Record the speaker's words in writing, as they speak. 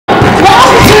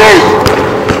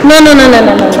No.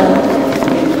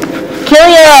 Kill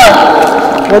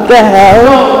ya! What the hell?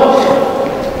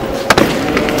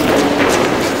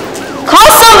 Call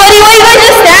somebody! Why are you guys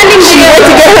just standing there? She went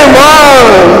to get her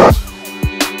mom!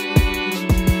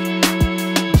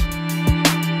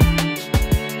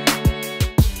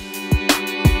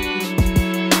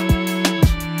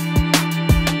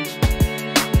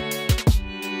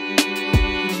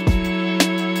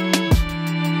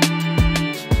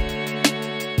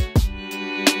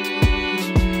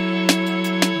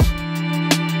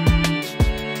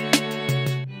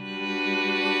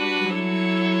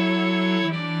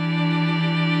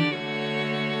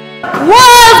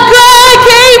 What's good,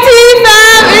 KT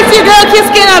fam? It's your girl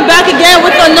Kiskin. I'm back again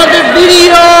with another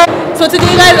video. So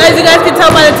today, guys, as you guys can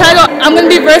tell by the title, I'm gonna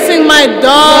be versing my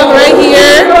dog right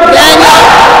here, Daniel,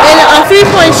 in a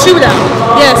 3-point shootout.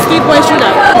 Yes, 3-point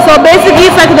shootout. So basically,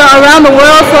 it's like the around the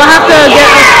world. So I have to get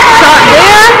a shot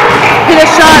there, hit a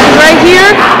shot right here,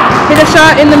 hit a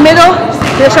shot in the middle,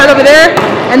 hit a shot over there,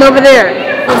 and over there.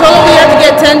 So totally, we have to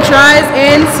get 10 tries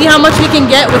and see how much we can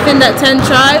get within that 10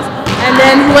 tries. And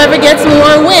then whoever gets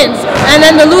more wins. And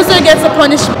then the loser gets a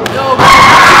punishment. Yo,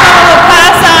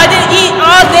 pass out. I didn't eat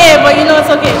all day, but you know it's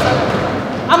okay.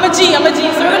 I'm a G. So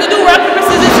we're gonna do rock, paper,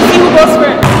 scissors to see who goes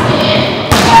first.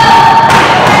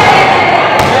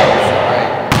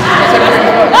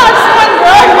 No, just one,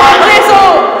 bro. Okay, so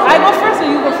I go first or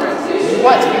you go first?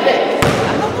 What?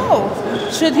 I don't know.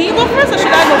 Should he go first or should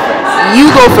I go first?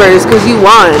 You go first, because you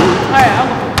won. Alright, I'll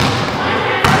go first.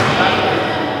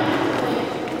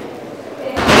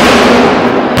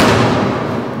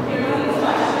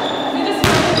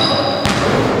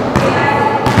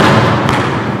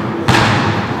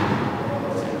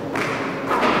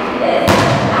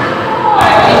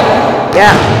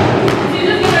 Yeah.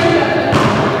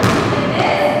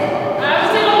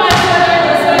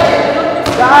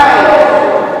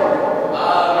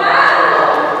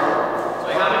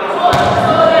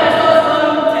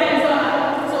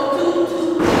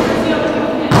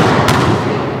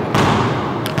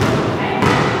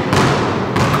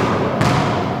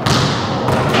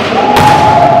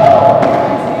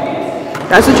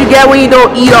 That's what you get when you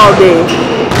don't eat all day.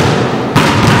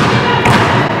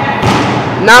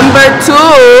 Number 2.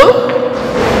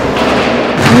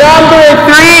 Number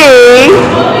 3.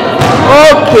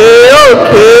 Okay.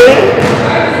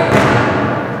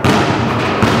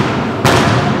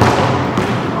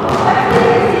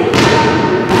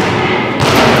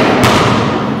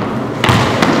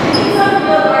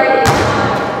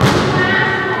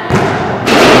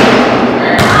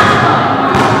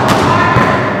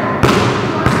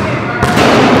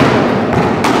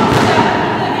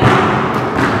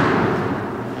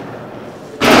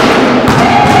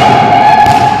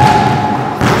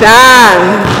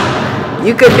 Damn,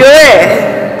 you could do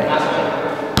it.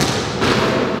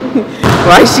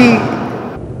 Why she?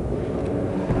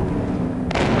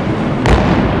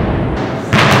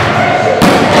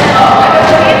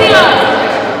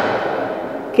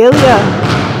 Kelia.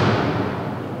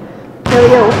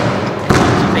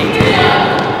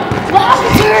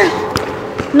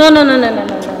 No.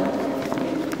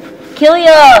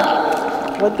 Kelia.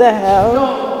 What the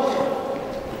hell?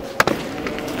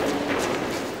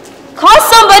 Call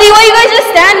somebody, why are you guys just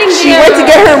standing there? She went to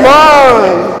get her mom.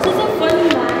 This is a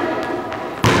funny man.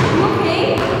 You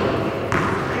okay?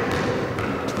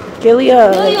 Kelia.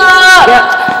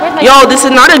 Yeah. Yo, this is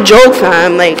not a joke,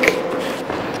 fam. Like,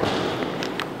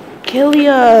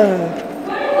 Kelia.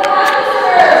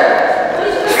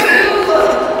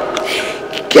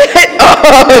 Get up,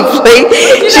 like,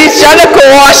 she's trying to go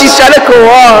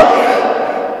off.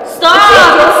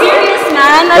 Stop, you're serious,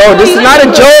 man. Yo, this is not a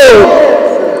joke.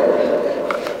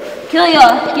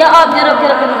 Kelia, get up.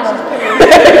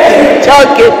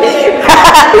 Joking.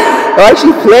 Why is she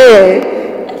playing?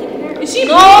 Is she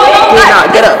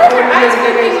playing? Get up.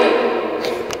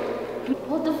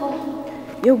 What the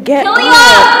fuck? Yo, get up.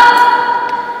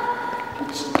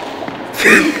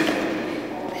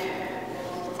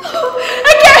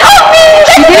 I can't help me.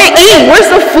 She didn't eat. Where's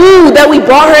the food that we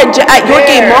bought her at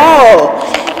Yorkgate Mall?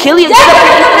 Kelia, get up.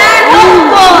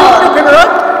 Bring her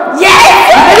up. Yes!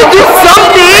 You gotta do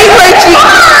something! Like she...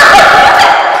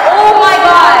 Oh my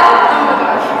god!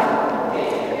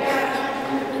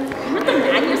 What the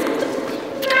man you're supposed to...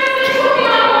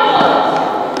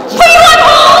 Put you on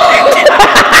hold!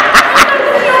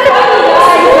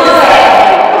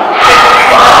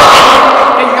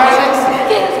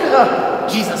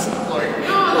 Jesus Lord.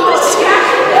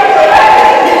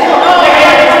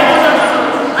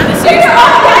 I'm serious.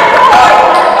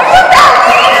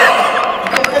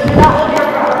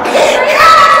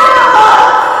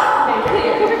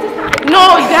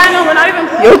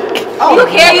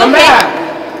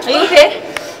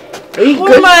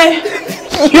 for my...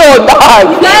 Yo,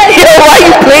 dog. Yo, why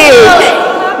you playing?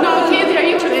 No, Casey, are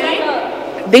you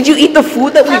okay? Did you eat the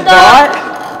food that we brought?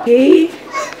 Hey.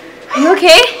 Are you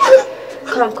okay?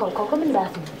 Come in the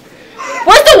bathroom.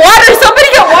 Where's the water? Somebody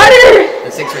get water!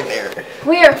 The 6 right there.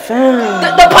 Where? Fam.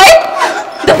 The pipe?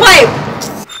 The pipe!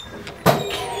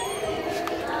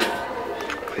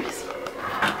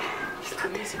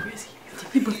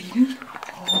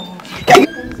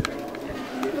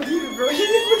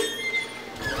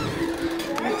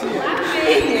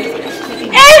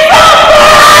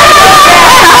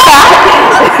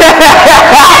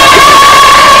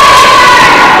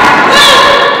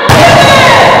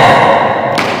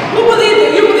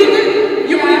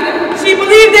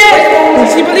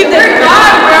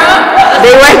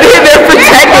 They went in there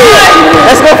protected.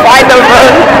 Let's go find them, bro.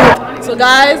 So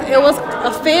guys, it was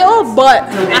a fail, but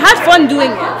I had fun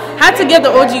doing it. Had to get the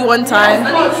OG one time.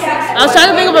 I was trying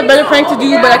to think of a better prank to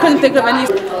do, but I couldn't think of any.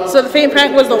 So the faint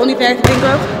prank was the only thing I could think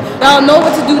of. Y'all know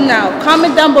what to do now.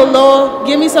 Comment down below.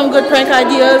 Give me some good prank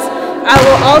ideas. I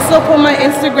will also put my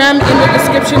Instagram in the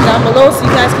description down below so you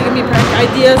guys can give me prank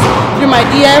ideas through my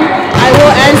DM. I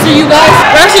will answer you guys.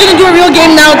 We're actually going to do a real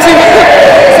game now too.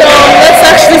 So let's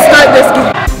actually start this game.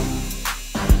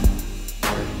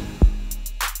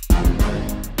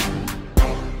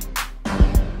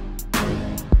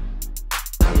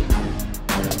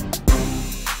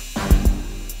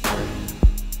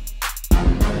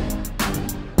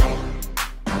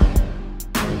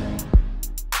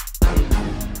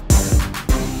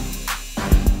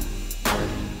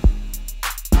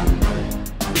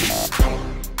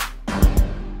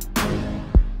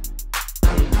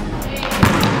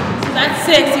 That's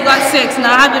 6, you got 6,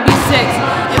 now I have to beat 6.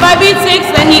 If I beat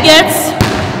 6, then he gets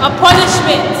a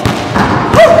punishment.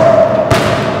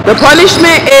 The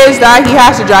punishment is that he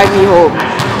has to drive me home.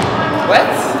 What?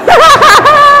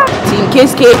 Team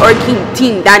Kiss Kate or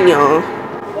Team Daniel?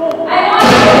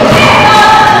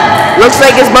 Looks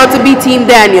like it's about to be Team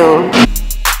Daniel.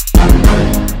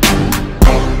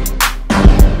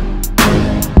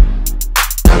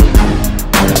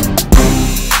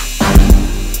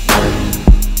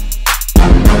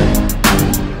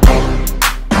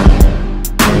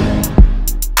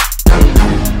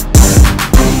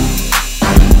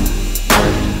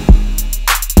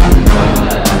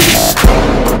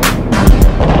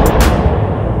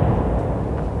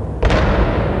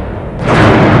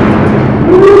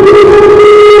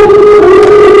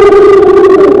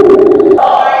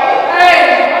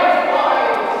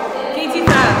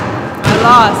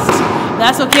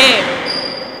 That's okay.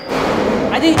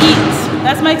 I didn't eat.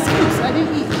 That's my excuse. I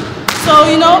didn't eat. So,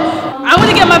 you know, I'm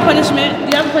gonna get my punishment.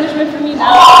 Do you have a punishment for me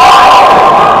now?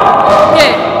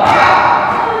 Okay.